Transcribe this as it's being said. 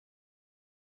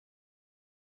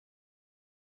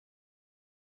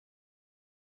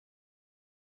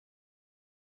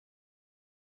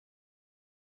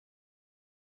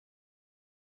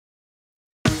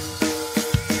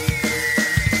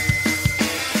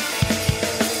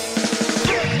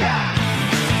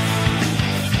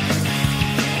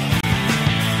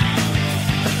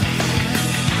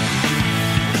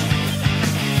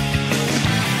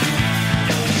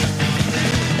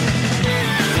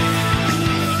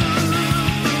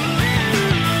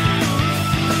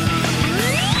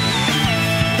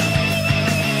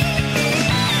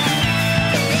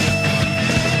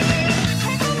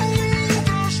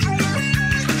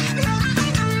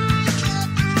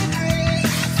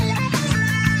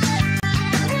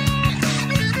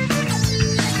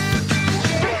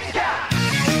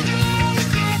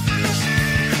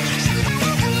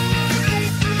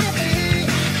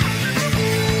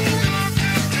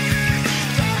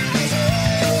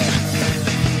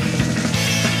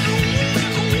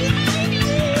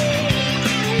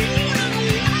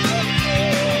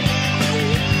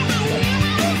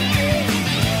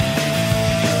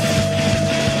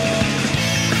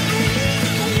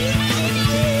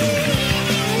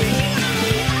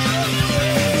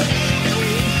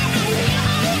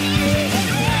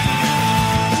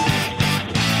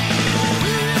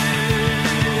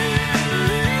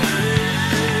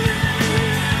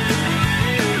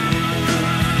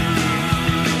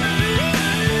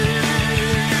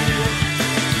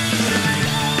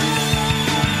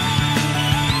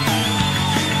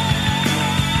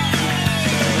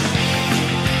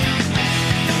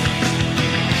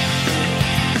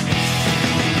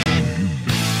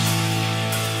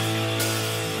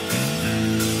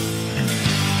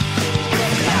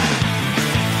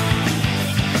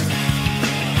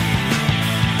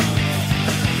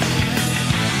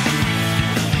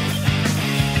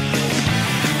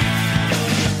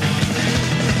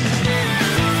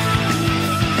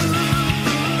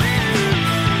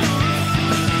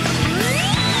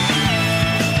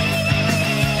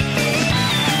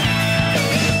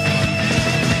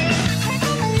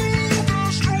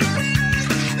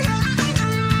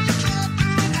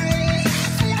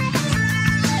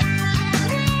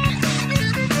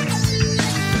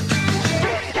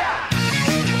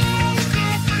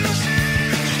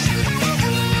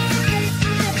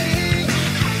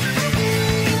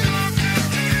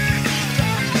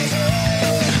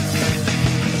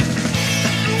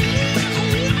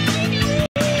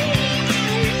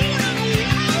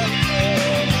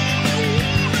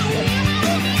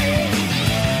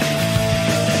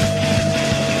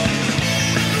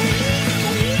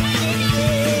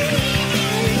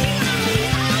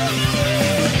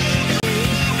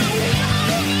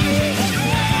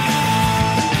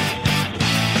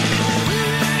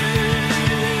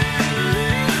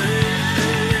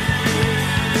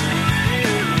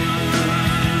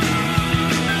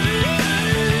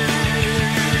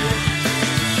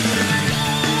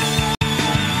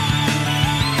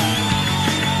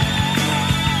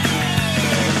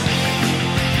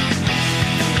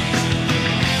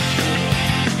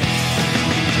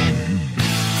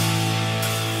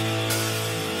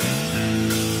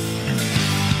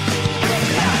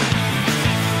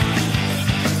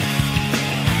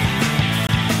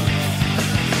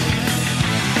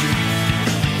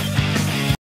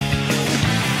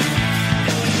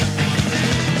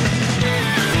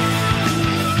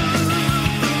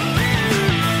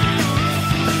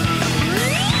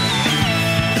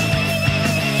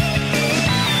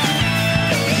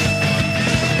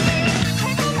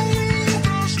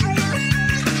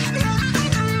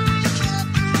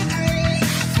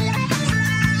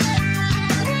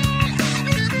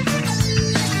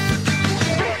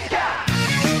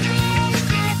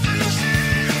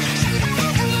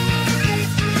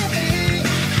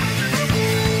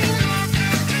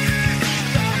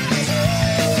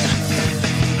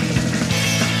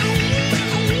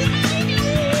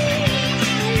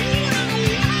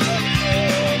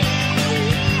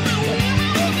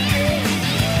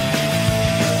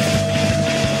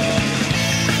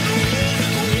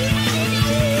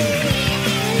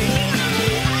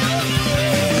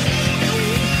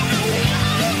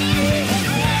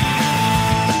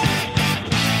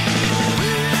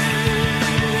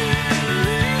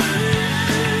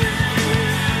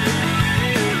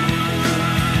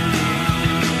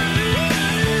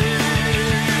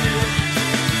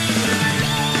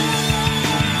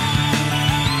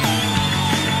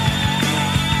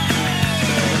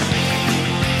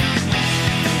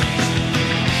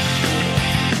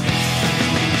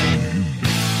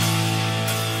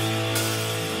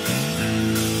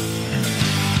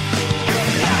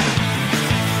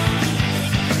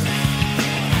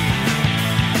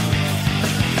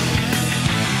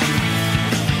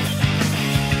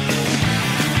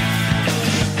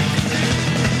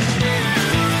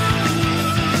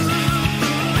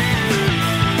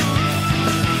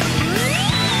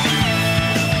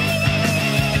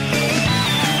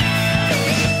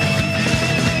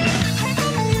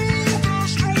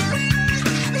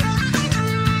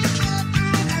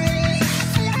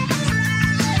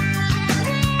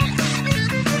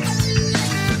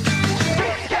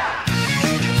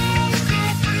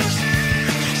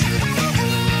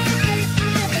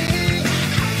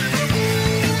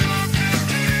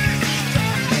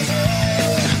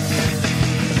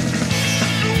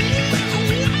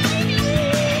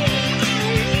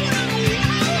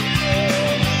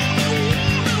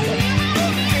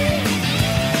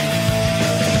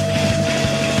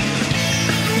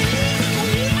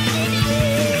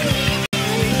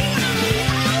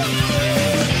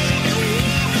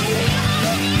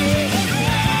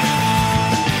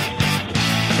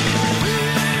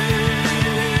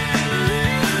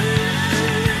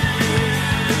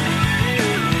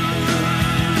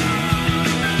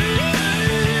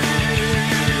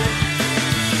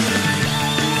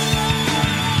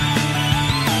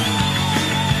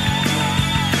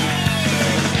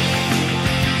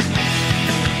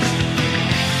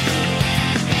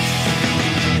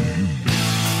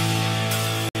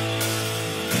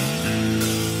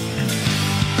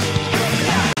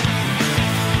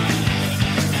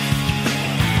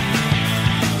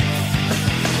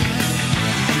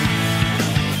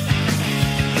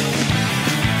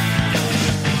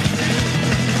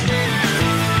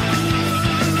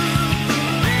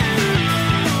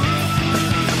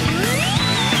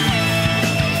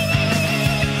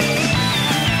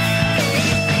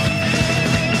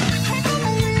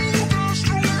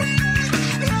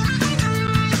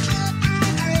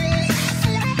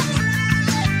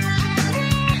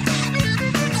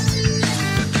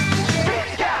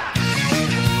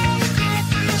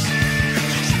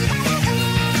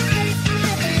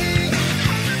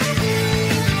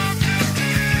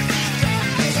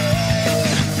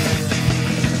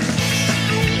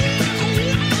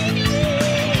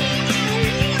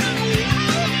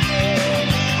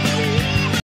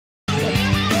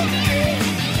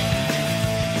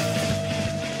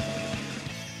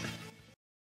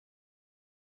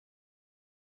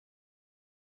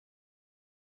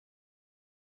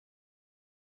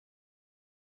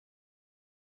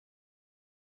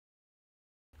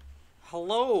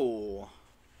Hello!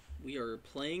 We are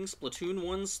playing Splatoon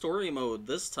 1 story mode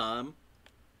this time,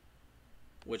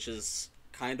 which is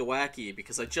kinda wacky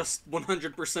because I just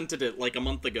 100%ed it like a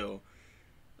month ago.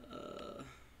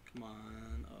 Come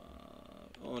on.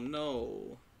 Oh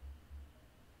no.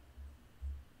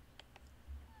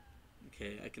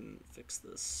 Okay, I can fix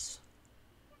this.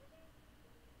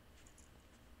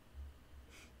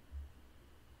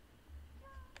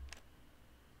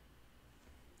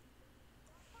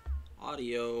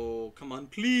 Audio, come on,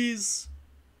 please!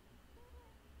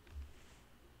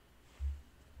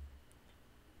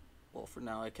 Well, for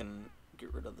now I can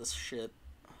get rid of this shit.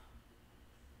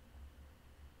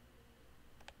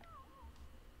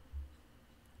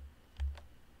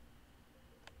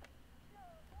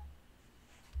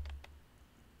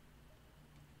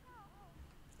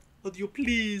 Audio,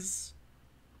 please!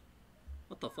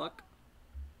 What the fuck?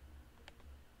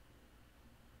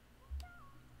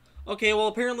 Okay, well,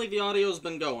 apparently the audio's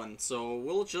been going, so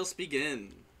we'll just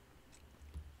begin.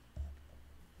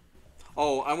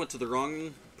 Oh, I went to the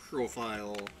wrong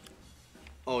profile.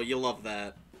 Oh, you love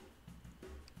that.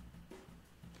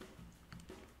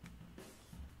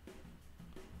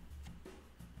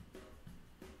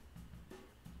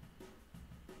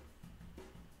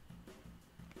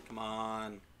 Come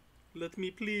on. Let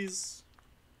me, please.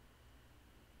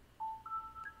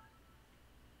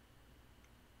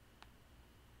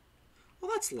 Oh,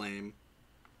 that's lame.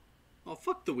 Oh,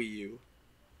 fuck the Wii U.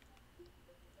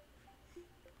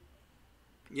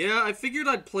 Yeah, I figured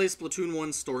I'd play Splatoon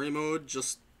 1 story mode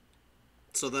just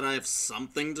so that I have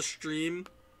something to stream.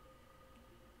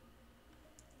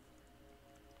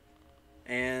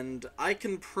 And I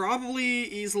can probably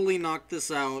easily knock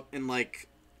this out in like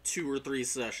 2 or 3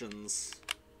 sessions.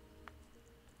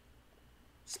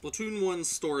 Splatoon 1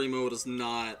 story mode is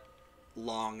not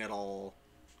long at all.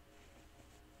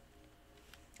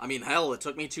 I mean, hell, it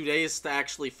took me 2 days to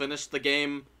actually finish the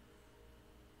game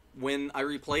when I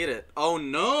replayed it. Oh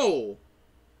no!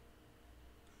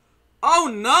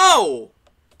 Oh no!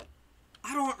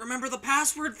 I don't remember the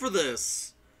password for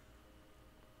this!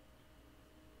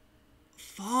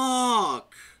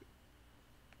 Fuck!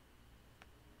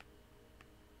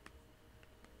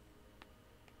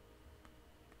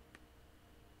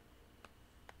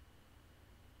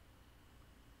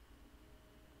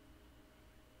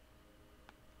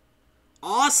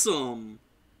 Awesome!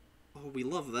 Oh, we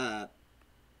love that.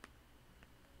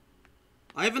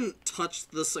 I haven't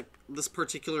touched this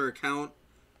particular account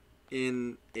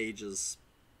in ages.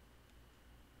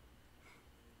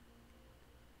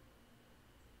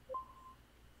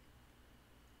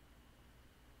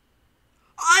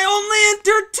 I only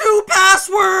entered 2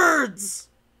 passwords!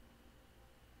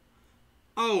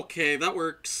 Okay, that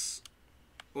works.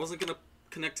 I wasn't gonna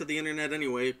connect to the internet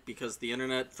anyway, because the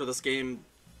internet for this game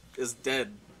is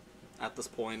dead at this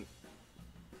point.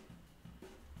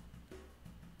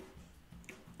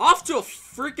 Off to a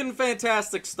freaking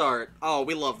fantastic start. Oh,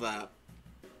 we love that.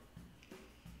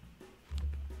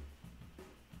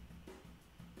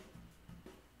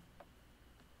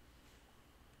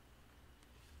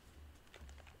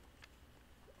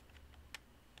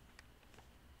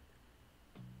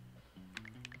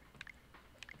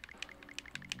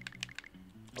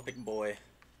 A big boy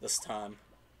this time.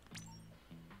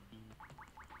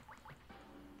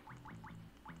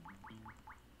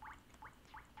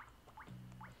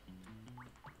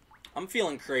 I'm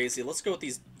feeling crazy. Let's go with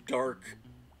these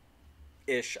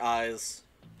dark-ish eyes.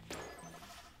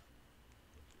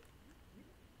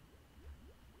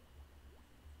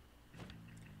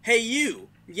 Hey, you!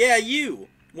 Yeah, you!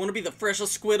 Wanna be the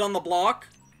freshest squid on the block?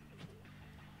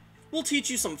 We'll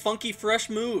teach you some funky fresh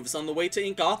moves on the way to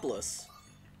Inkopolis.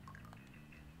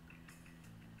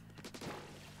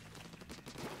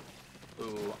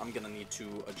 Ooh, I'm gonna need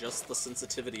to adjust the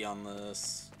sensitivity on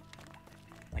this.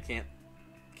 I can't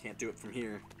do it from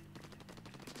here.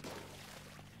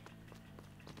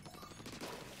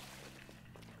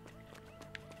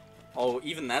 Oh,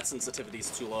 even that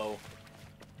sensitivity's too low.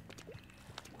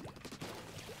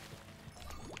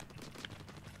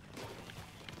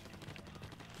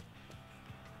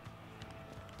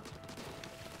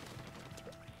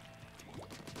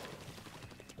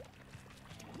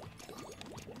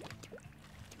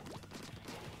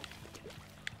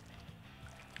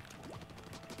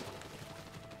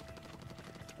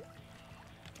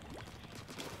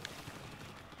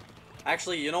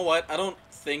 Actually, you know what? I don't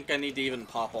think I need to even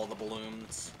pop all the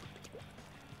balloons.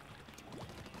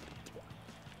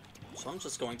 So I'm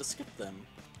just going to skip them.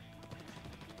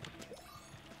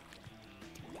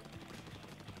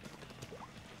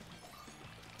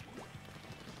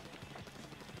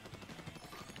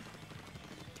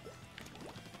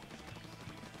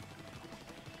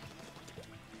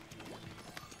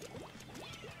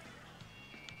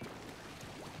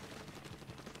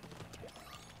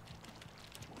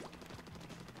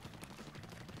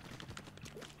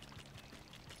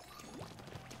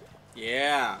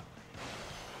 Yeah.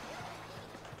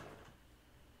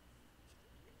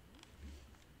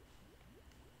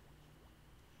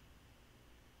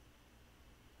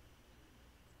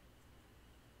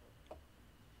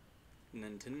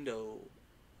 Nintendo.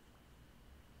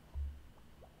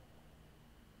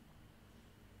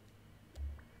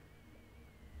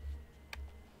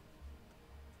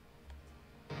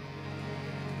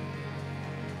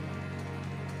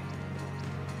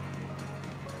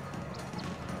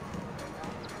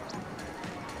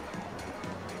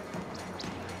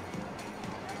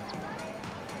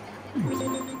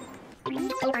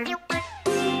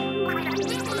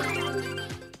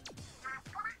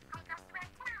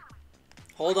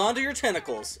 Hold on to your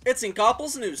tentacles. It's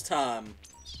Inkoppel's news time.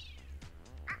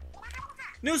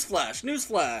 Newsflash!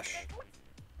 Newsflash!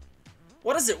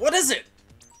 What is it? What is it?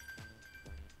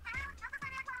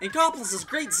 Inkoppel's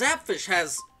great Zapfish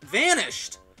has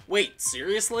vanished! Wait,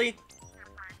 seriously?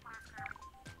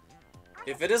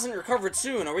 If it isn't recovered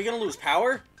soon, are we gonna lose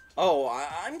power? Oh,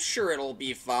 I'm sure it'll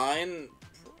be fine.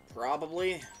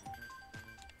 Probably.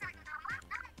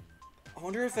 I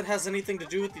wonder if it has anything to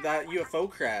do with that UFO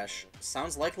crash.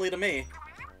 Sounds likely to me.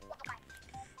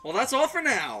 Well, that's all for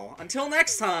now. Until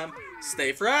next time,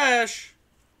 stay fresh!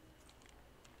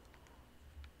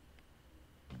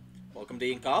 Welcome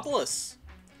to Inkopolis.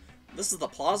 This is the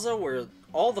plaza where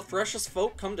all the freshest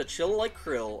folk come to chill like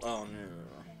krill. Oh no.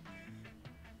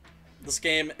 This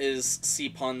game is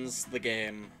C-Puns the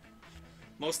game.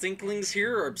 Most Inklings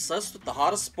here are obsessed with the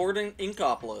hottest sport in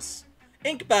Inkopolis.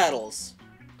 Ink battles!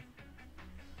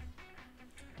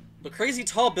 The crazy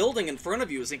tall building in front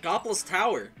of you is Inkopolis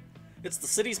Tower. It's the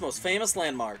city's most famous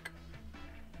landmark.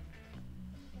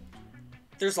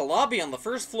 There's a lobby on the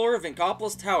first floor of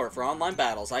Inkopolis Tower for online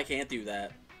battles. I can't do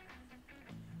that.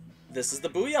 This is the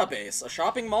Booyah Base, a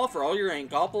shopping mall for all your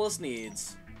Inkopolis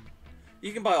needs.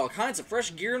 You can buy all kinds of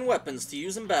fresh gear and weapons to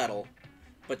use in battle.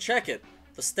 But check it,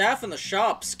 the staff in the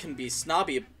shops can be a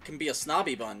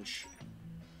snobby bunch.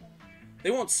 They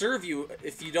won't serve you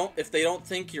if they don't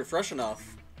think you're fresh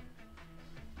enough.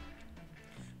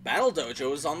 Battle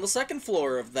Dojo is on the second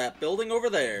floor of that building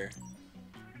over there.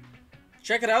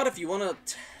 Check it out if you want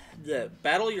to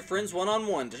battle your friends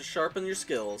one-on-one to sharpen your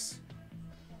skills.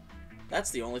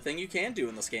 That's the only thing you can do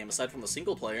in this game, aside from the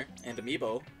single player and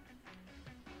amiibo.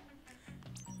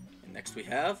 And next we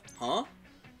have... Huh?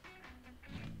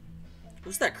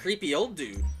 Who's that creepy old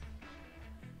dude?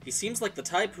 He seems like the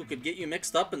type who could get you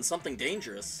mixed up in something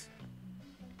dangerous.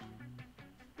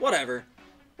 Whatever.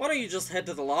 Why don't you just head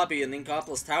to the lobby in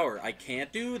Inkopolis Tower? I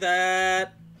can't do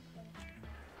that!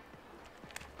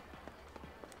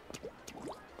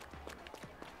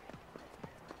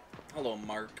 Hello,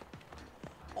 Mark.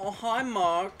 Oh, hi,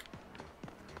 Mark.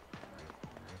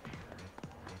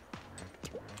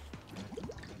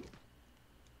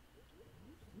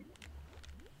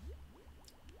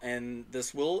 And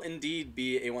this will indeed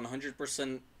be a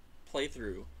 100%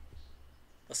 playthrough.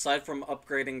 Aside from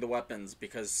upgrading the weapons,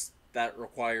 because that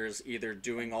requires either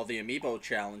doing all the amiibo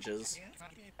challenges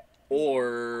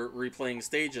or replaying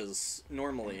stages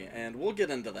normally, and we'll get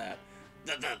into that.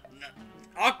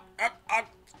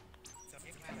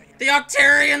 The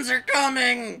Octarians are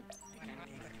coming!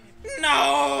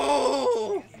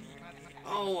 No!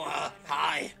 Oh,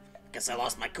 hi. Guess I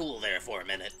lost my cool there for a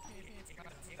minute.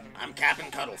 I'm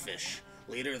Captain Cuttlefish,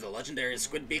 leader of the legendary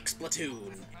Squidbeak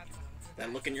Splatoon.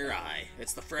 That look in your eye,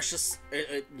 it's the freshest...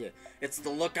 it's the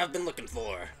look I've been looking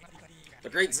for. The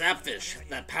great Zapfish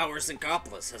that powers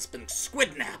Inkopolis has been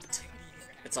squidnapped.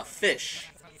 It's a fish.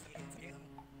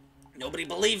 Nobody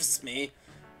believes me,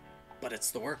 but it's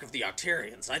the work of the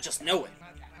Octarians. I just know it.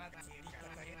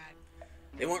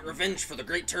 They want revenge for the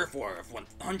Great Turf War of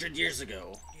 100 years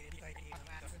ago.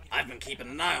 I've been keeping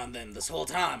an eye on them this whole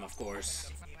time, of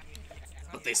course.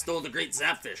 But they stole the Great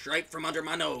Zapfish right from under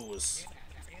my nose.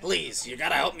 Please, you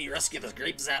gotta help me rescue the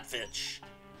Great Zapfish.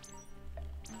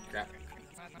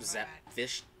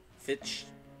 Zapfish? Fitch?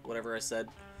 Whatever I said.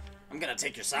 I'm gonna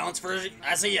take your silence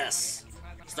as a yes.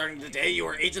 Starting today, you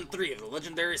are Agent 3 of the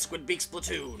legendary Squidbeak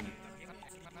Splatoon.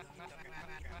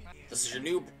 This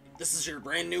is your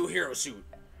brand new hero suit.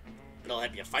 It'll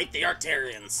help you fight the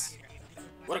Arctarians.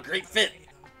 What a great fit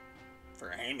for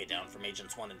a hand-me-down from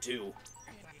Agents 1 and 2.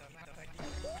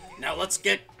 Now let's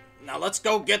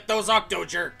go get those Octo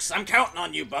Jerks. I'm counting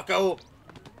on you, bucko.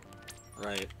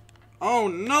 Right. Oh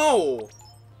no!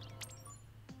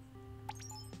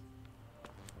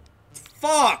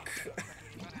 Fuck!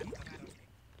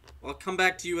 I'll come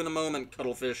back to you in a moment,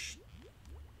 Cuttlefish.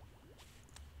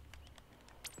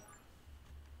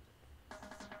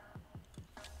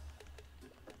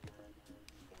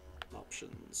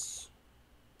 Options.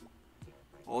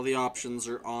 All the options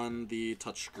are on the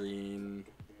touchscreen.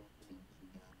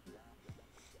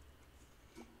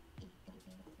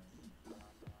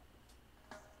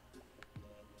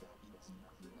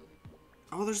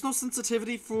 Oh, there's no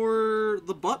sensitivity for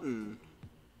the button.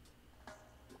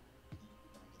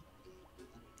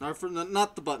 Or for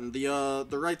not the button, the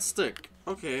right stick.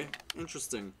 Okay,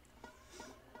 interesting.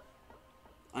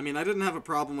 I mean, I didn't have a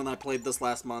problem when I played this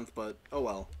last month, but oh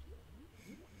well.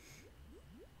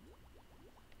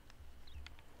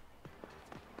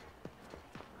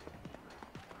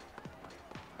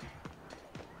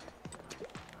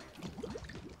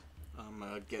 I'm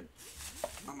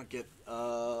gonna get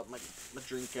my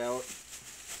drink out.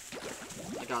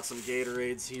 I got some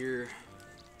Gatorades here.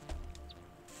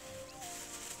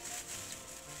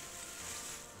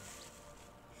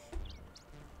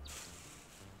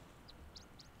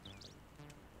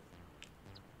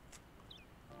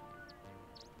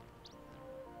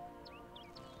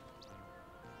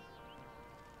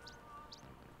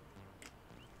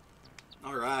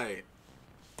 Alright.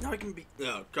 Now I can be...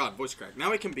 Oh, God, voice crack.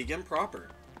 Now I can begin proper.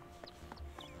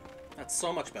 That's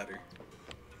so much better.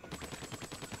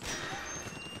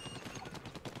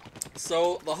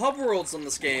 So, the hub worlds in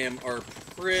this game are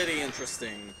pretty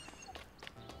interesting.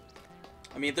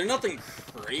 I mean, they're nothing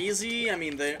crazy. I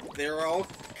mean, they're all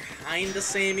kinda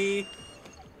samey.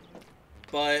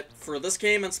 But for this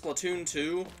game and Splatoon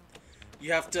 2,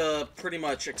 you have to pretty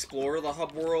much explore the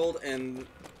hub world and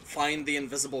find the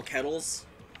invisible kettles.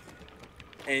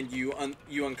 And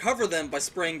you uncover them by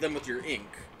spraying them with your ink.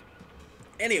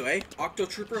 Anyway,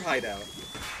 Octotrooper Hideout.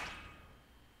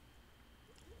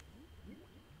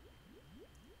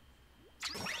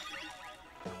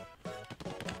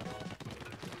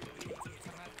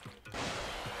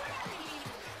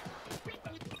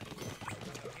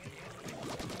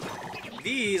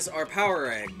 These are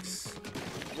power eggs.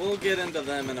 We'll get into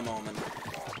them in a moment.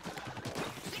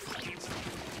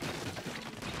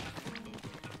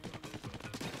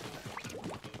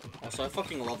 Also, I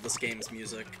fucking love this game's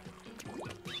music.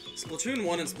 Splatoon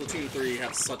 1 and Splatoon 3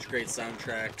 have such great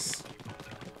soundtracks.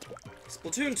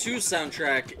 Splatoon 2's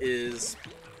soundtrack is...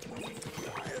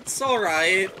 it's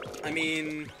alright. I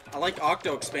mean, I like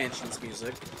Octo Expansion's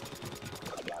music.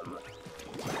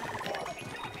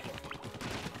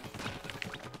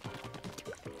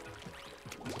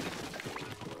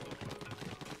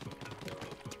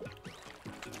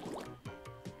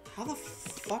 How the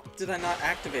fuck did I not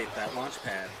activate that launch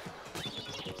pad?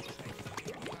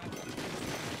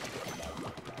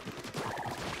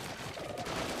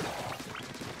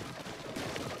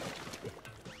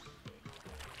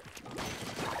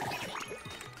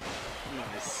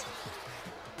 Nice.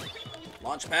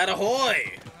 Launchpad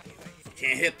ahoy!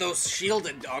 Can't hit those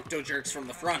shielded Octo-Jerks from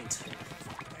the front.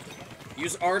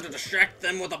 Use R to distract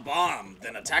them with a bomb,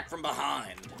 then attack from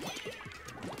behind.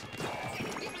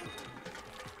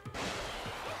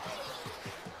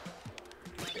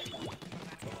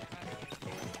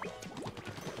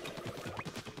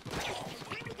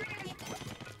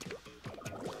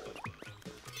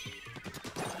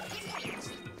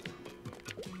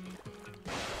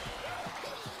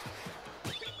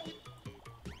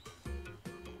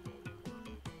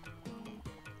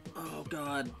 Oh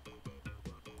god.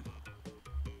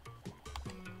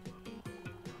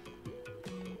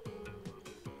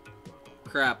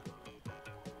 Crap.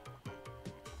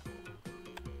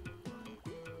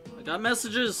 I got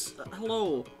messages.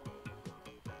 Hello.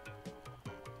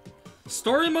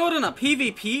 Story mode in a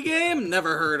PvP game?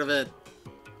 Never heard of it.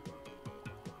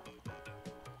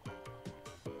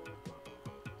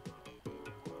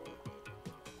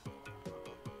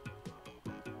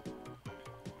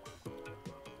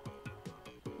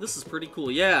 This is pretty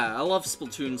cool. Yeah, I love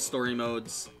Splatoon story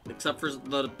modes, except for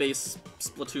the base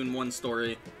Splatoon 1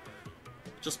 story.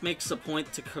 Just makes a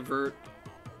point to convert...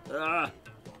 Ah!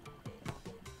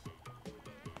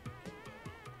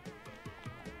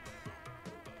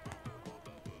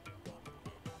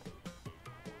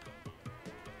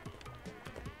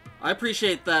 I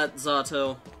appreciate that,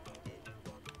 Zato.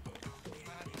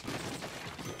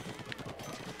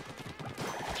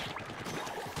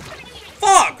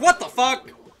 Fuck! What the fuck?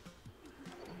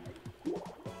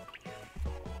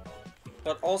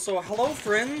 But also, hello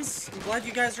friends! I'm glad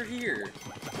you guys are here.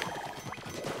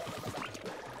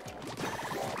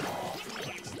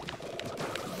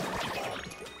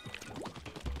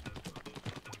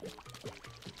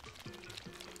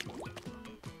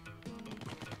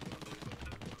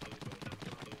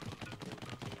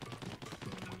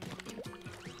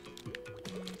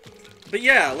 But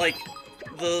yeah, like,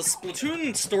 the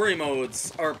Splatoon story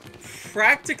modes are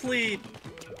practically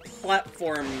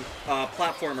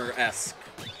platformer-esque.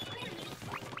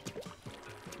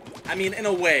 I mean, in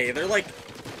a way. They're like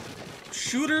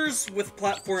shooters with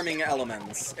platforming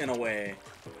elements, in a way.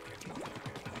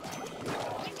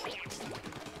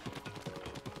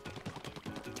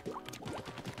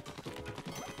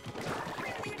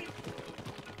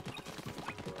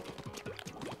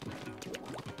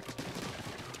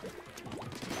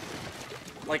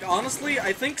 Like, honestly,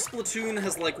 I think Splatoon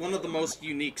has, like, one of the most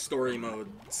unique story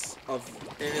modes of...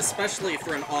 especially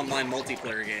for an online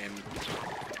multiplayer game.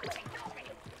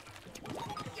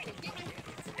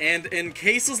 And in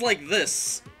cases like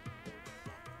this...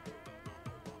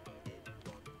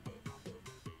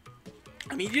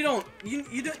 I mean, you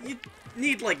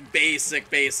need, like, basic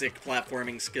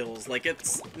platforming skills. Like,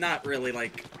 it's not really,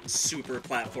 like, super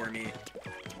platformy.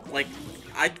 Like,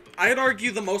 I'd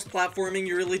argue the most platforming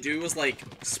you really do is, like,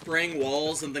 spraying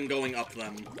walls and then going up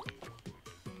them.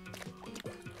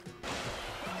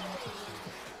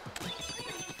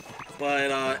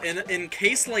 But, in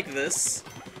case like this,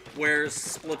 where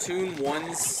Splatoon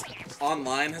 1's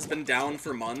online has been down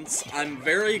for months, I'm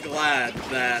very glad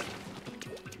that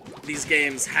these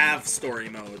games have story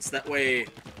modes. That way,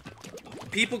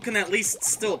 people can at least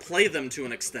still play them to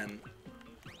an extent.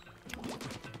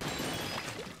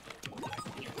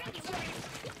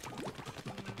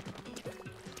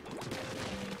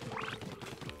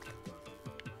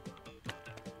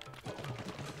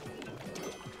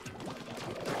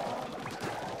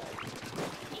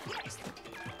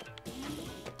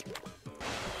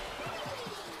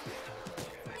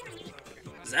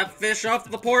 Zap fish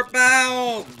off the port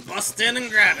bow! Bust in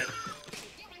and grab it!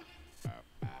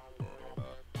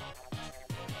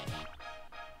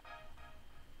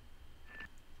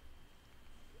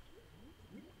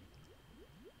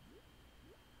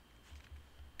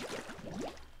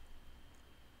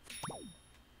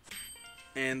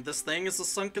 And this thing is a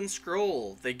sunken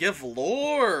scroll. They give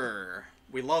lore!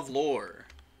 We love lore.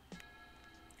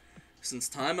 Since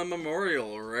time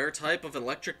immemorial, a rare type of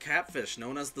electric catfish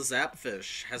known as the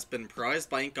zapfish has been prized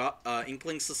by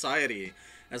Inkling society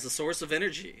as a source of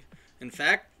energy. In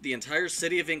fact, the entire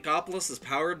city of Inkopolis is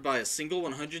powered by a single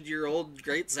 100-year-old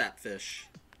great zapfish.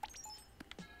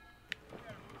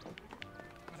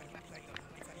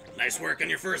 Nice work on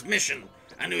your first mission.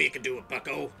 I knew you could do it,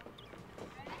 bucko.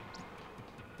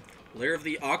 Lair of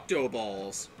the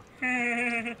Octoballs.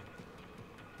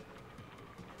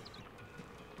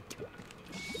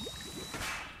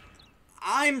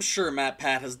 I'm sure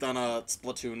MatPat has done a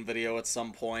Splatoon video at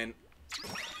some point.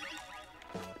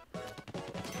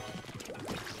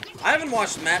 I haven't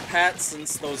watched MatPat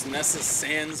since those Nessus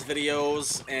Sans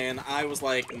videos, and I was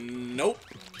like, nope.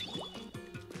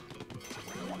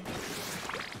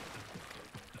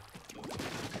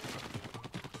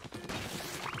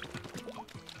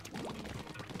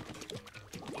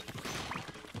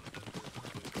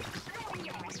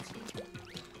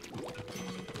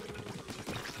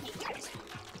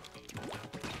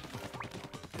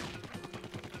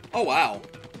 Oh, wow.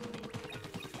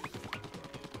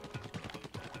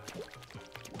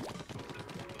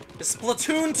 Is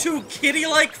Splatoon 2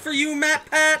 kitty-like for you,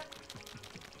 MatPat?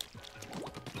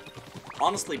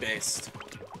 Honestly based.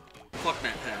 Fuck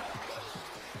MatPat.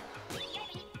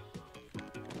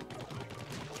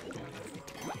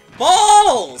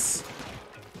 Balls!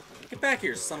 Get back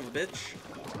here, son of a bitch.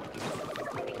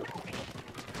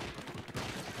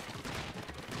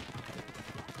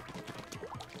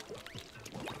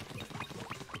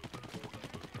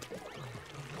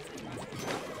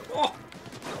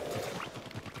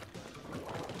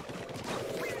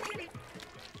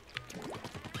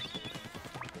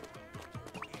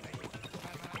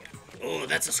 Oh,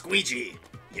 that's a squeegee.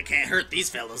 You can't hurt these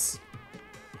fellas.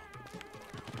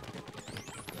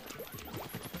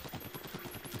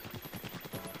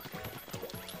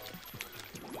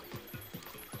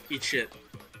 Eat shit,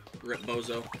 Rip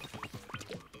Bozo.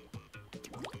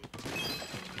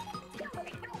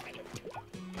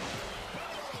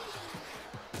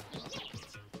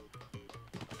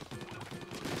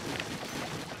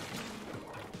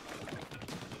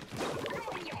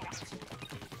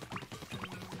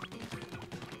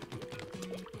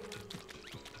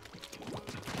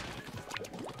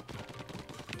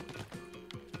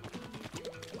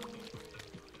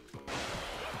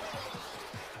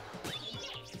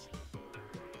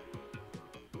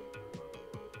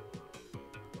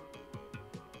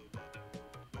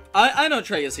 I know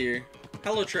Trey is here.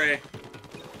 Hello, Trey.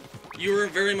 You were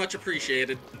very much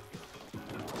appreciated.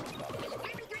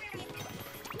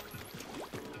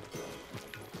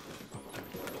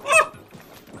 Oh!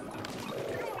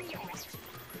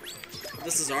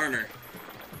 This is armor.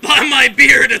 By my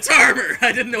beard, it's armor!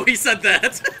 I didn't know he said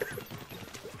that.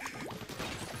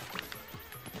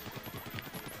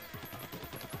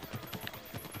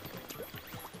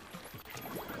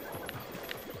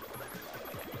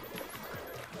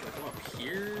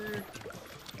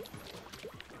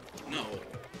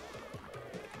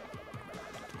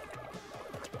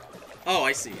 Oh,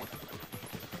 I see.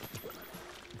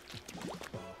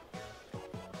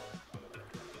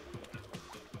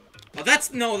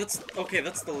 Oh, that's, okay,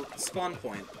 that's the spawn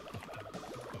point.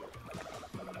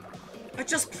 I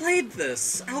just played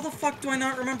this! How the fuck do I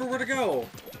not remember where to go?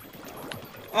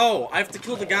 Oh, I have to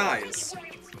kill the guys.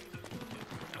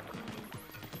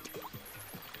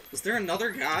 Is there another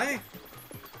guy?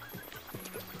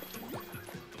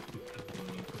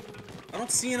 I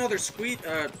don't see another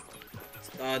not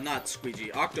squeegee,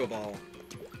 Octoball.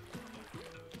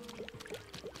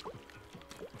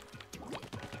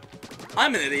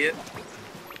 I'm an idiot.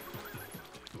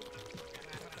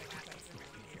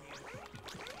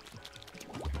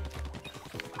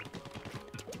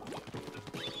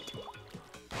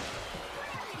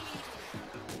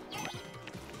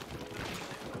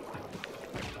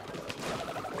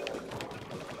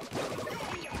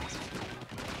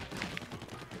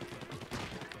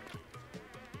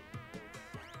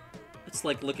 It's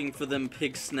like looking for them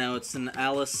pig snouts in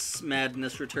Alice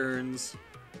Madness Returns.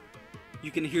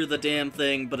 You can hear the damn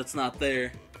thing, but it's not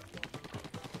there.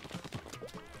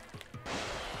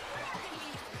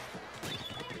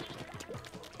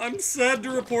 I'm sad to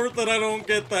report that I don't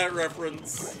get that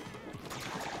reference.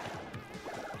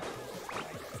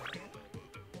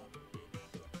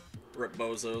 Rip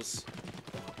bozos.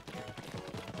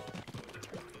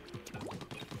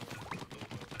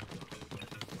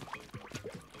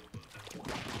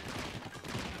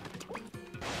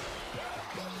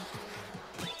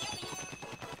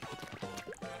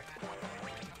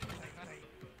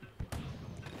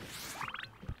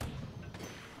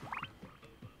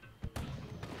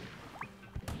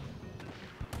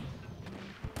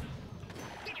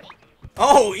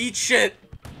 Oh, eat shit!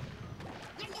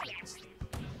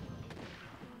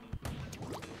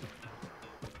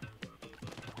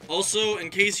 Also, in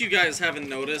case you guys haven't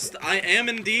noticed, I am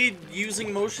indeed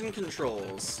using motion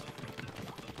controls.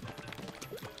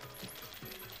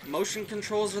 Motion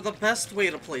controls are the best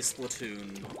way to play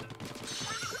Splatoon.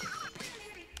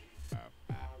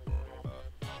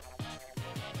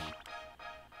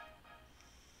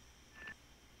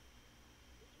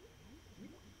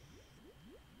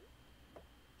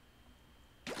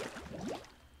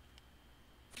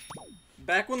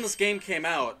 Back when this game came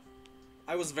out,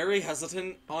 I was very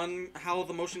hesitant on how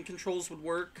the motion controls would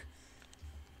work.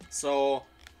 So,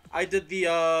 I did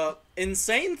the,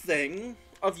 insane thing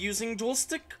of using dual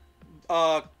stick,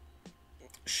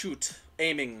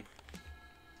 aiming.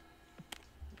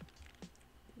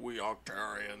 We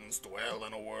Octarians dwell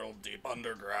in a world deep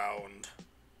underground.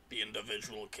 The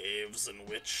individual caves in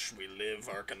which we live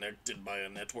are connected by a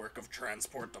network of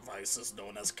transport devices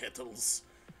known as kettles.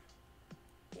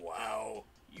 Wow,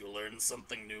 you learn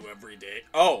something new every day.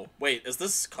 Oh, wait, is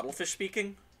this Cuttlefish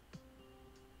speaking?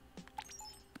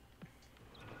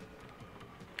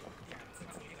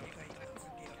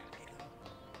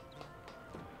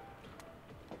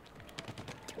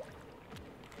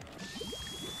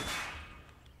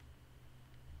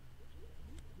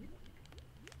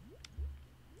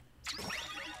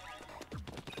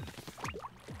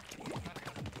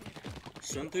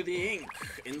 Swim through the ink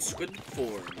in squid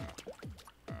form.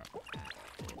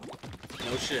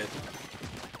 No shit.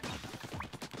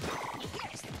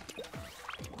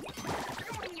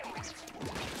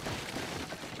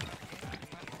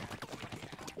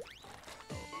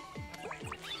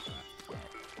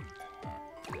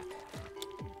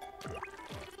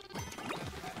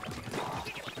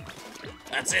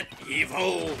 That's it,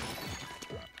 heave-ho!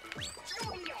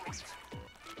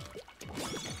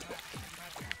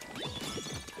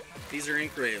 These are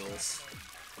ink rails.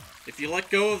 If you let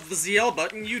go of the ZL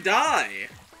button, you die!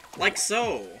 Like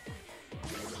so.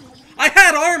 I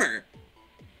had armor!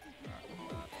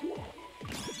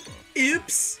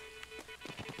 Oops!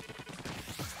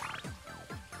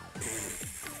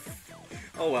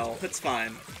 Oh well, it's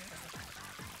fine.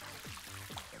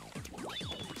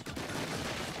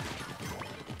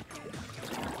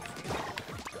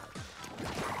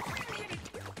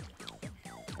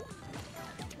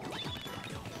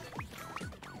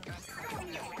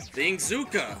 The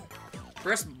Inkzooka!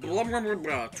 Press blah blah blah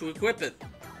blah to equip it.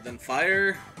 Then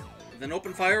fire. Then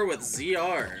open fire with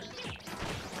ZR.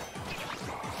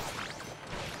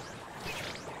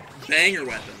 Banger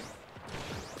weapon.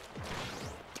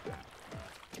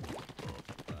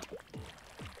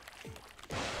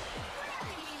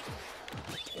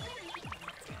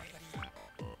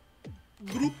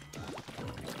 Bloop.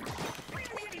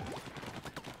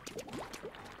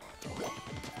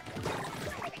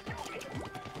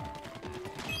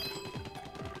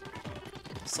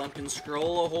 Sunken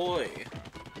scroll ahoy.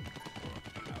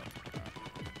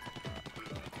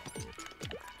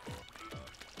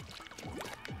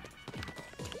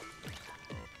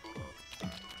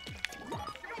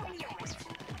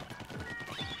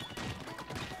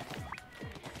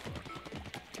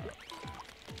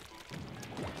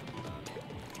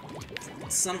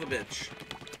 son of a bitch.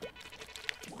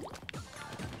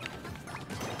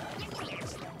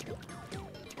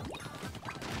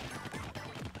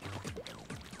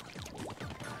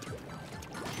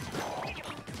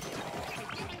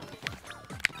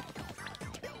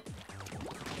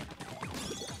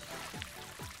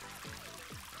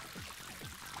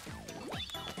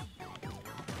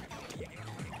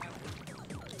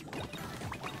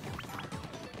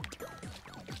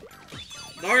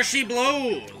 There she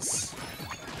blows!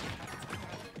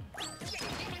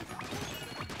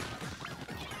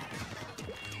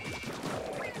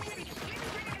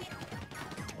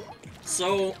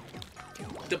 So,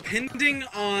 depending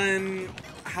on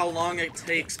how long it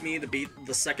takes me to beat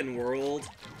the second world,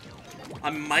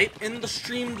 I might end the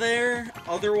stream there.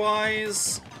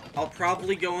 Otherwise, I'll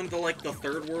probably go into, like, the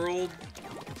third world.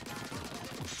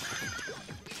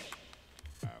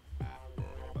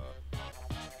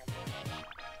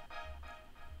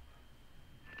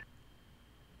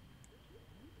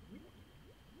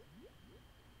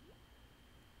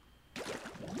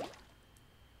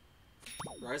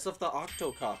 Rise of the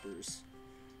Octocoppers.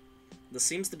 This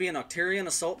seems to be an Octarian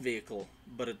assault vehicle,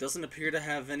 but it doesn't appear to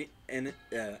have an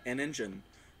engine.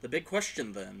 The big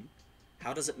question, then,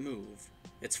 how does it move?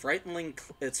 It's frighteningly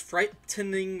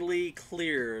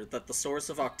clear that the source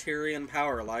of Octarian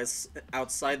power lies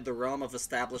outside the realm of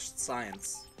established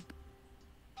science.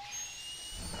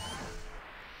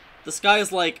 This guy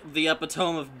is like the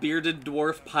epitome of bearded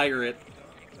dwarf pirate.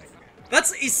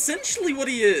 That's essentially what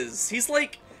he is. He's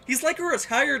like a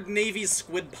retired Navy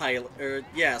squid pilot, or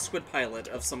yeah, squid pilot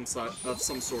of some sort.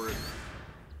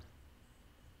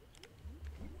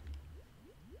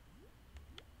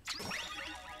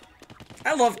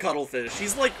 I love Cuttlefish.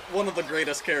 He's like one of the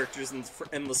greatest characters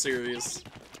in the series.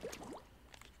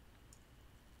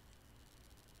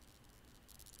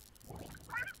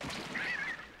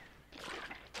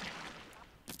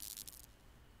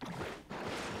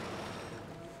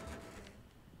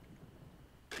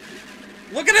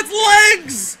 Look at its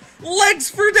legs! Legs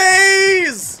for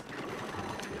days!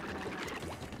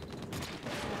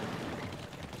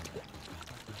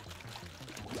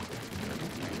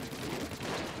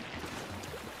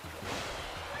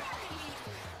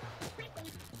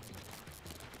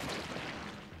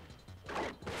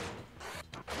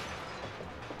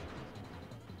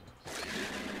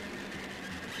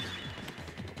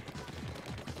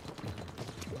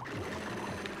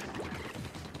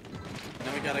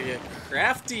 Now we gotta get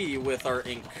crafty with our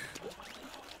ink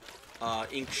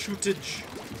shootage.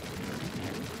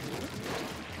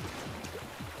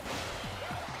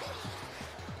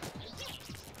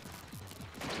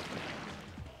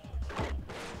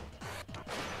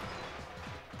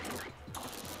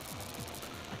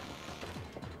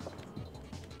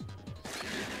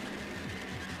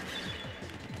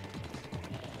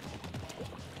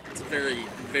 It's a very,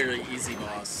 very easy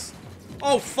boss.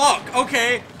 Oh fuck,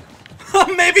 okay.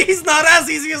 Maybe he's not as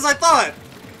easy as I thought!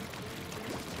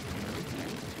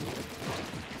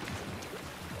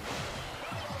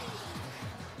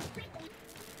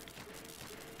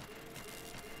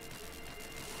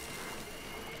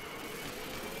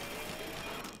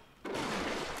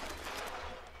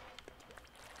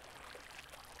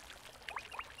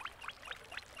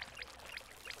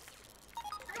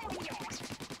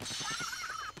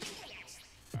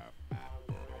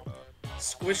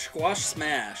 Squish, squash,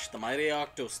 smash. The mighty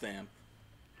Octostamp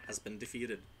has been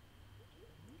defeated.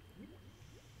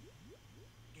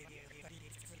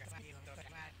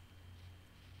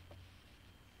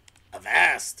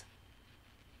 Avast!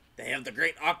 They have the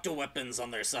great Octo weapons on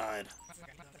their side.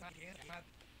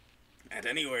 At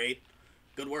any rate,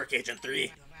 good work, Agent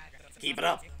 3. Keep it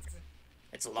up.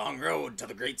 It's a long road to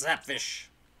the great Zapfish.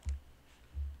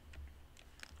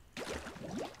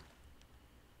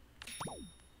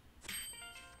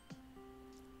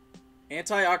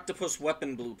 Anti-octopus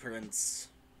weapon blueprints.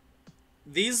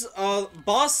 These,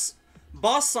 boss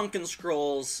sunken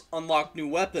scrolls unlock new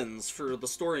weapons for the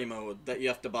story mode that you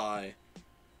have to buy.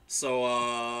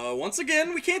 So, once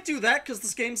again, we can't do that because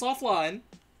this game's offline.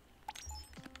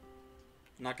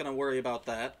 Not gonna worry about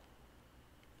that.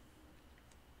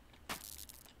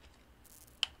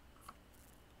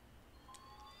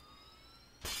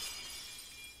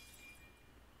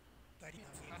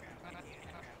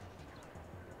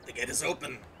 The gate is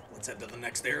open. Let's head to the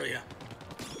next area.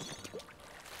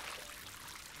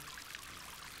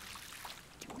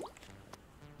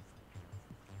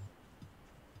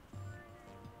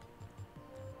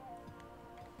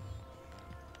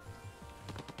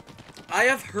 I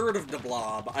have heard of the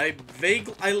Blob. I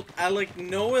like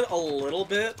know it a little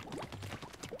bit,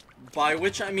 By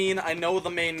which I mean I know the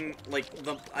main, like,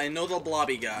 I know the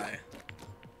blobby guy.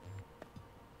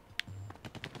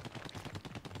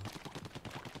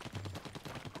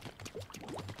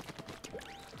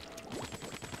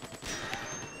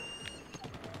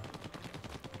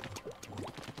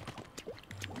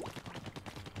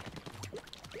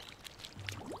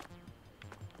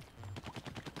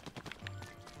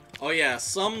 Oh yeah,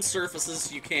 some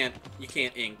surfaces you can't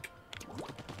ink.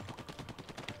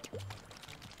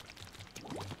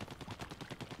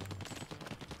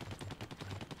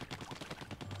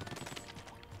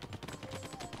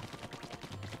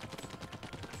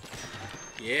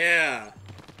 Yeah.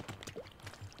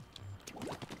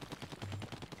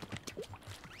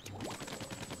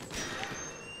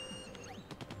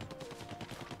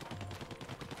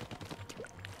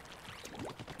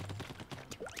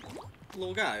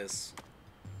 Little guys.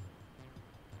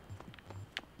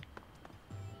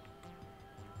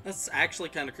 That's actually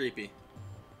kind of creepy.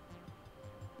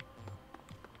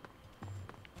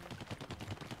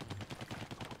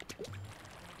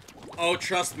 Oh,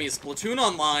 trust me, Splatoon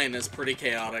Online is pretty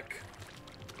chaotic.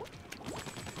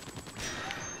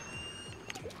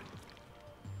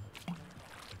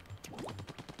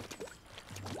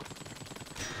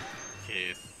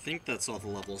 Okay, I think that's all the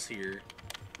levels here.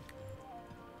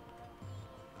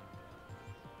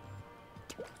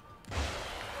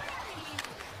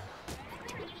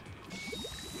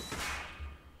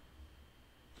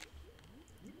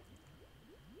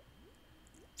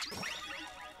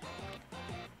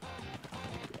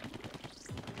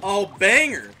 Oh,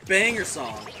 banger! Banger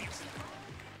song.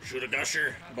 Shoot a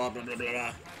gusher. Blah, blah, blah, blah,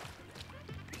 blah.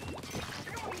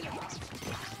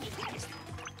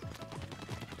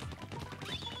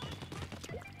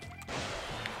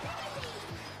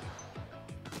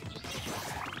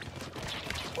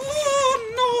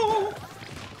 Oh, no!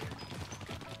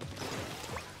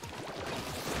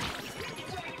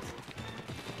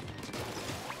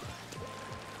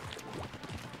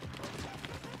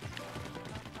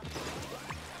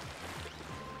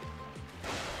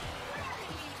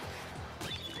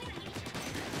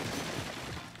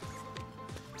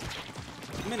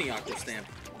 Mini Octo Stamp.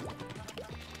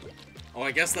 Oh,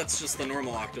 I guess that's just the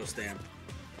normal Octo Stamp.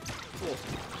 Cool.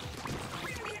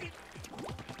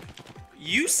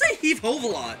 You say heave hove a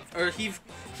lot, or heave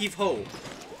ho.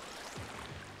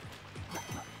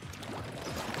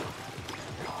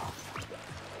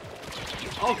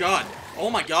 Oh god. Oh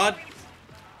my god.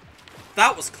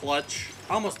 That was clutch.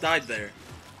 I almost died there.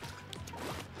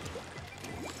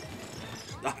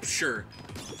 I'm sure.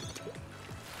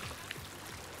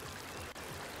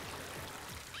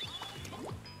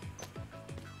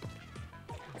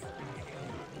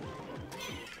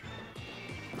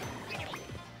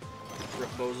 Rip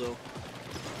Bozo.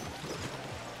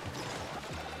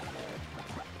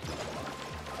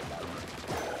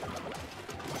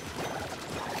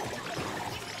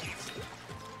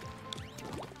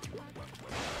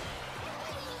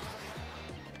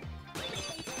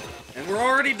 And we're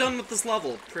already done with this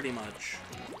level, pretty much.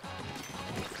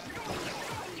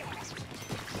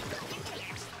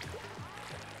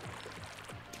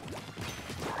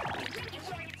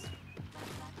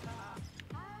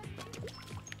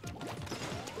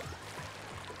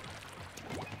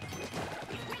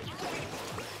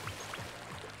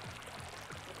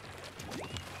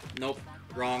 Nope,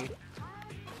 wrong.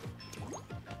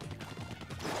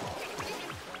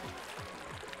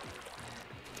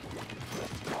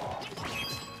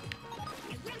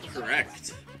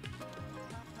 Correct.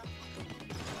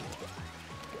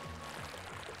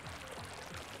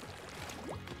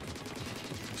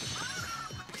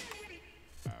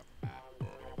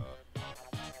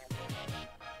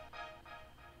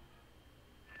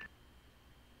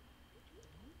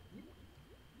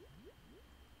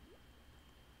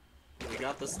 We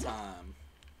got this time.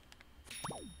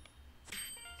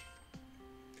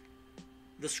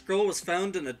 The scroll was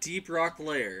found in a deep rock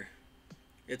lair.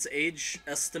 Its age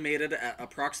estimated at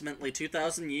approximately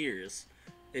 2,000 years.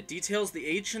 It details the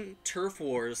ancient turf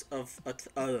wars of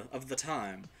the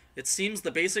time. It seems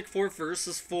the basic 4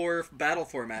 versus 4 battle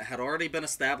format had already been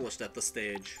established at the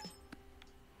stage.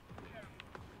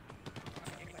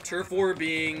 Turf War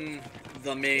being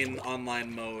the main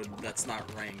online mode that's not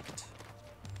ranked.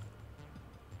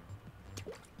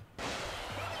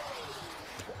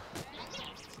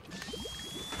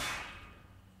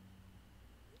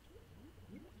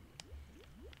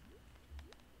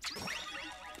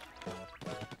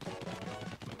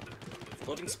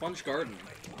 Floating Sponge Garden.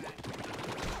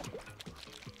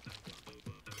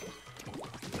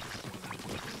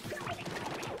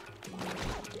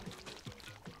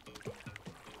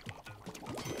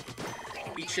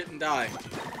 Each shit, and die.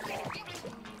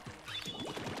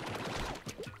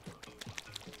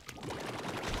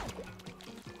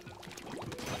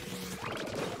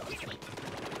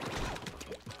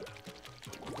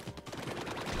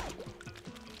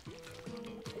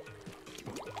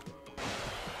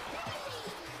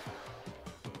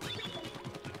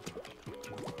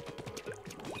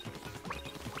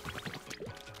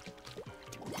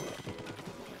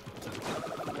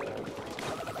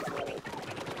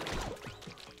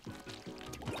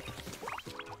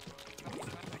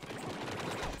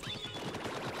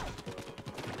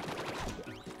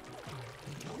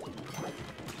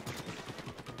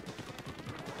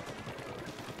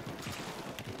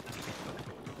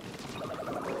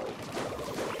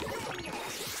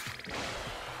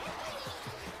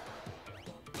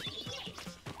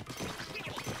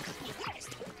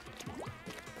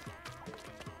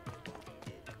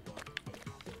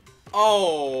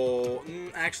 Oh,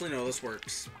 actually no, this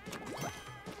works.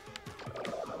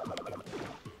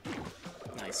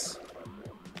 Nice.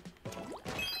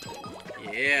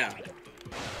 Yeah.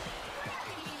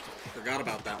 Forgot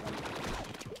about that one.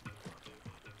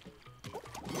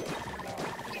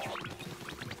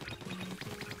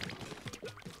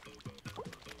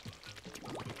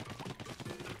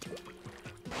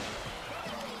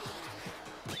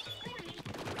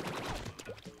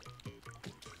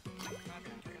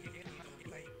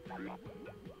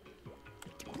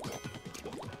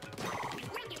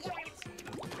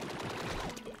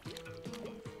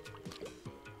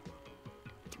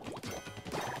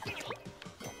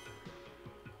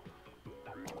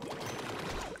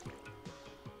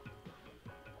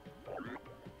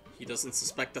 He doesn't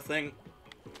suspect a thing.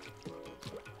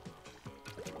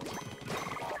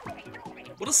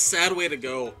 What a sad way to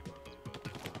go.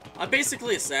 I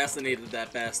basically assassinated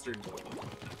that bastard.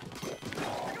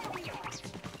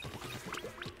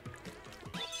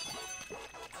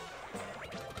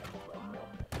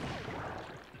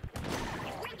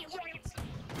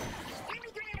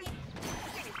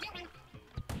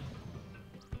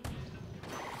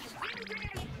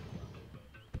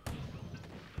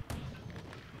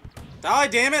 Die,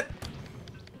 damn it!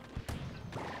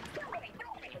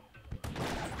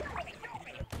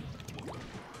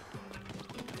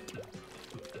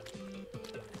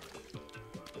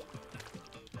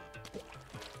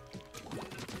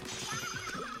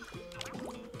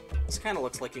 This kind of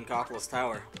looks like Inkopolis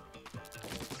Tower.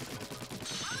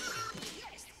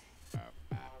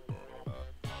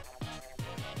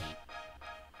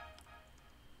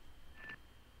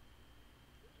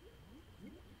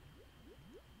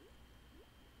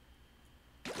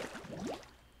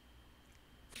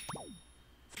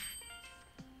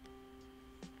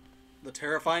 The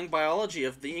terrifying biology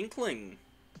of the Inkling.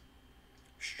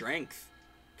 Strength.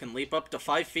 Can leap up to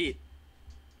 5 feet.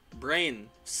 Brain.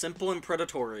 Simple and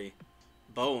predatory.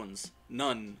 Bones.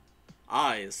 None.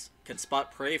 Eyes. Can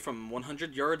spot prey from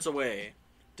 100 yards away.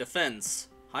 Defense.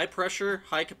 High pressure,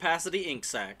 high capacity ink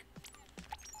sac.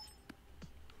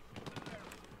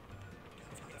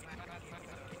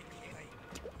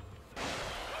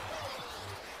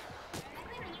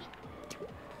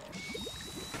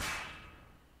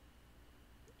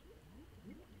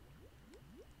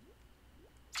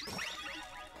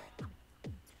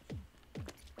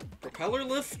 Propeller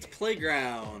lift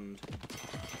playground.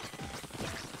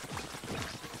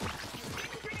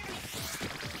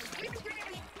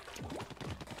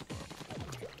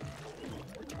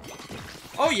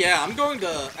 Oh yeah, I'm going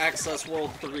to access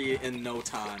World 3 in no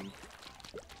time.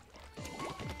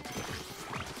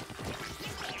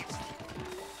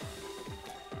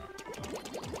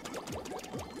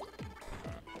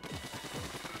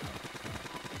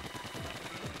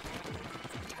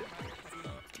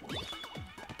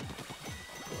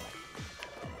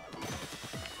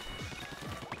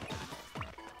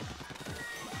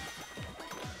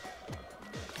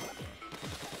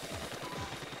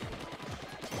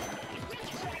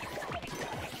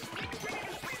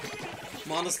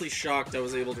 I'm honestly shocked I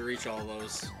was able to reach all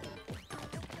those.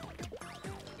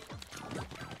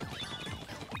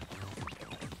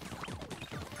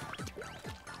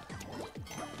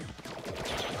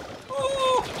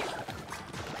 Oh!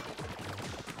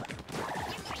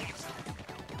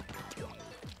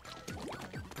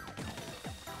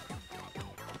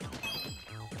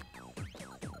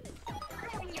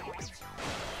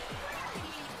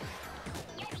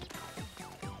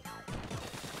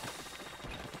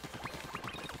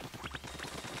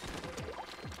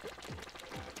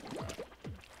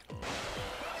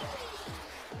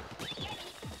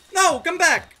 No, come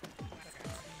back!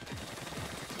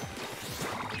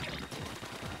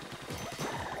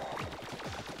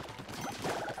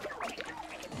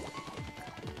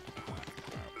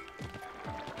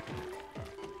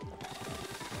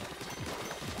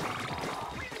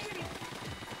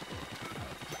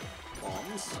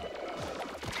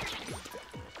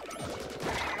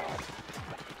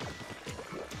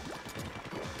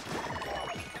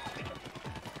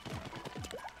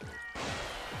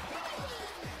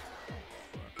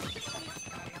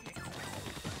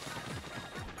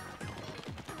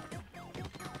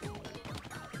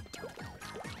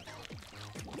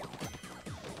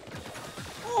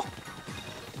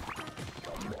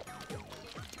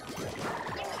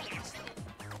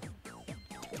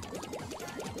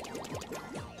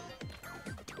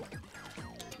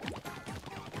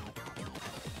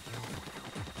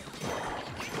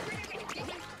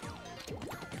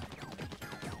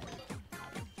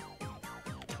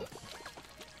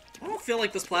 don't feel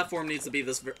like this platform needs to be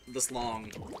this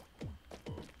long.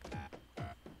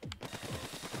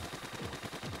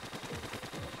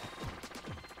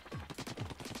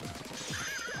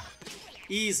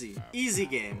 Easy. Easy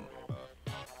game.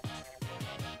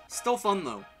 Still fun,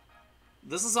 though.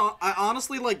 This is... I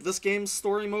honestly like this game's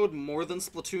story mode more than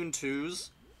Splatoon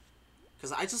 2's.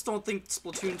 Because I just don't think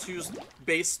Splatoon 2's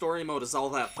base story mode is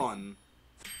all that fun.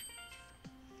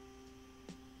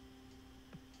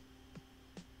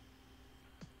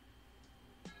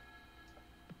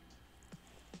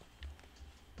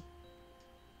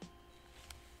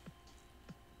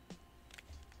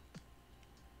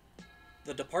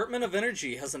 The Department of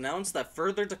Energy has announced that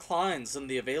further declines in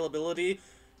the availability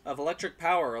of electric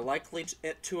power are likely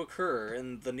to occur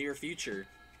in the near future.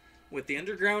 With the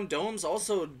underground domes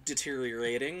also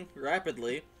deteriorating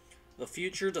rapidly, the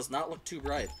future does not look too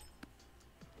bright.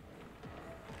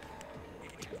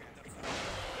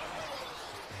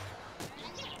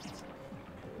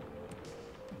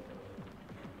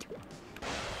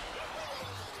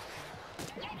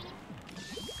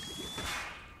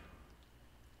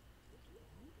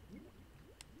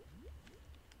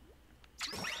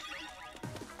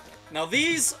 Now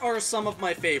these are some of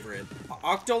my favorite.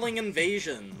 Octoling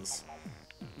Invasions.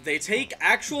 They take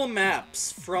actual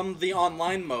maps from the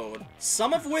online mode,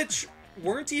 some of which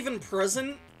weren't even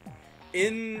present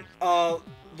in the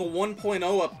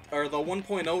 1.0 or the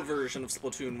 1.0 version of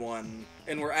Splatoon 1,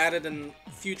 and were added in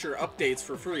future updates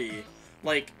for free.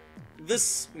 Like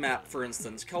this map, for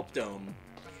instance, Kelp Dome.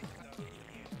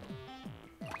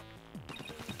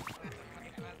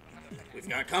 We've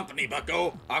got company,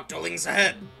 bucko. Octolings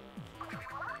ahead.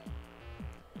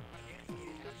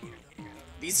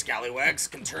 These scallywags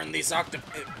can turn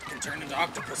into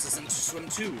octopuses and swim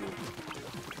too.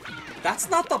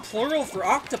 That's not the plural for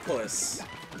octopus.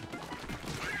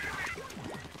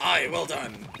 Aye, well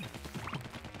done.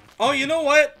 Oh, you know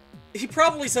what? He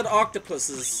probably said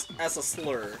octopuses as a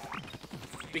slur.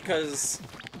 Because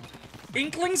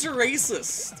Inklings are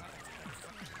racist.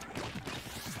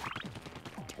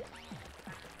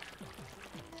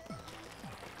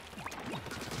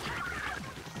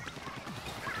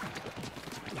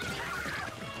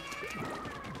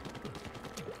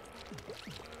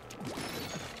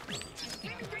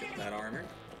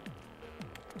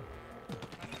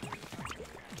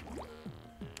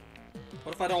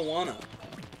 What if I don't wanna?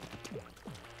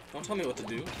 Don't tell me what to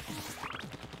do.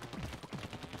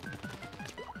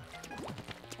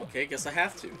 Okay, guess I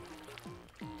have to.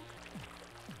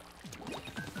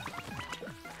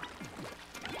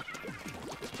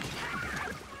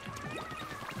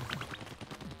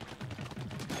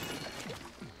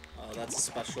 Oh, that's a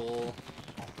special...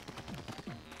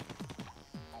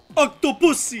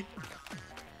 Octopussy!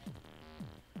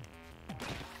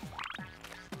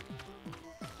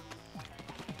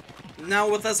 Now,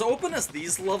 with as open as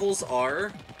these levels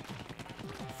are,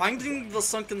 finding the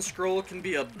sunken scroll can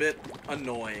be a bit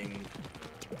annoying.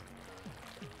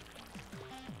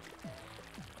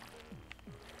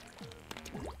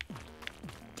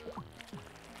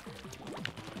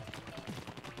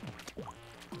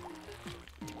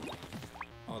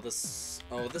 Oh,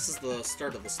 this is the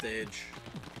start of the stage.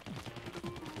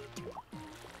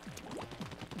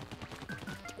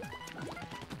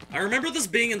 I remember this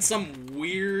being in some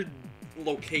weird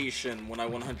location when I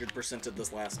 100%ed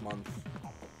this last month.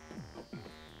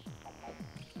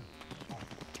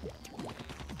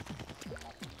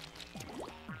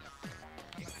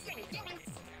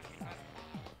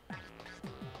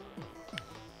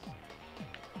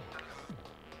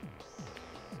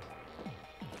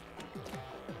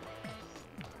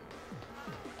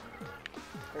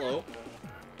 Hello.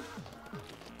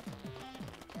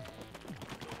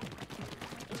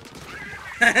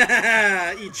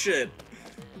 Eat shit.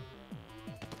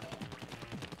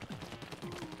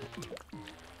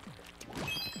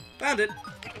 Found it.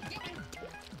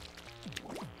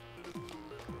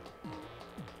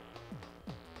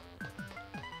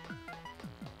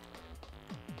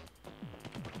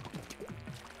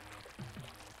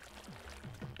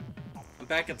 I'm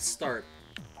back at the start.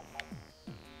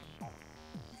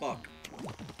 Fuck.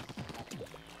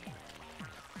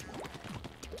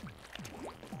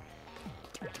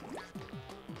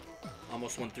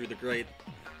 Almost went through the grate.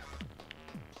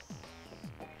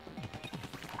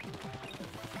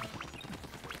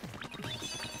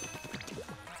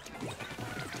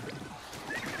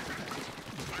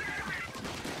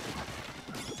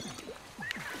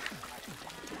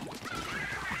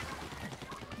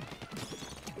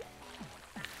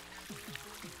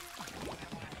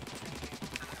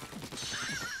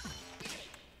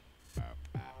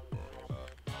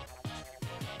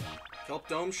 Kelp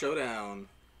Dome Showdown.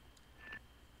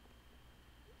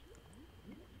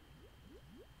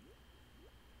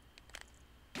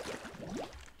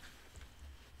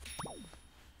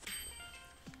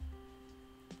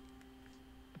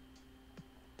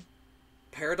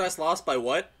 Paradise Lost by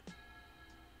what?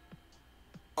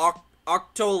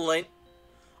 Octolangio,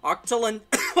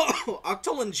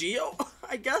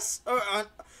 I guess?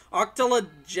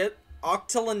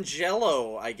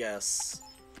 Octolangelo, I guess.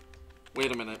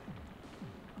 Wait a minute.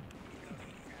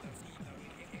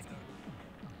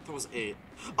 That was 8.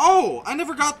 Oh! I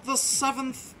never got the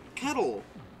 7th kettle!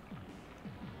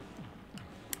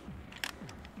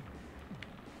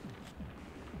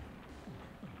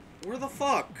 Where the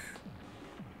fuck?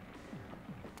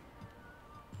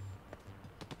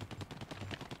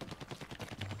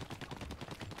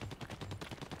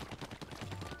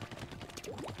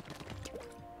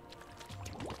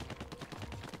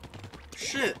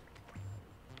 Shit!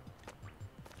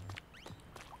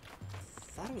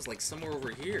 Thought it was like somewhere over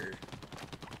here.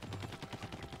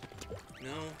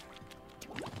 No.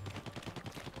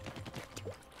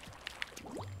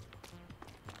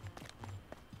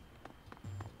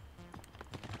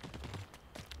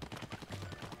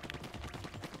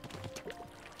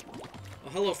 Oh,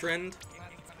 hello, friend.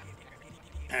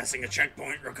 Passing a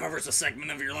checkpoint recovers a segment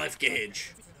of your life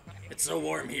gauge. It's so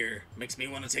warm here, makes me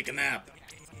want to take a nap.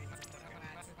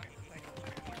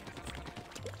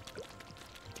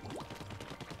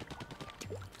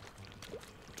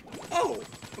 Oh,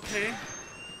 okay.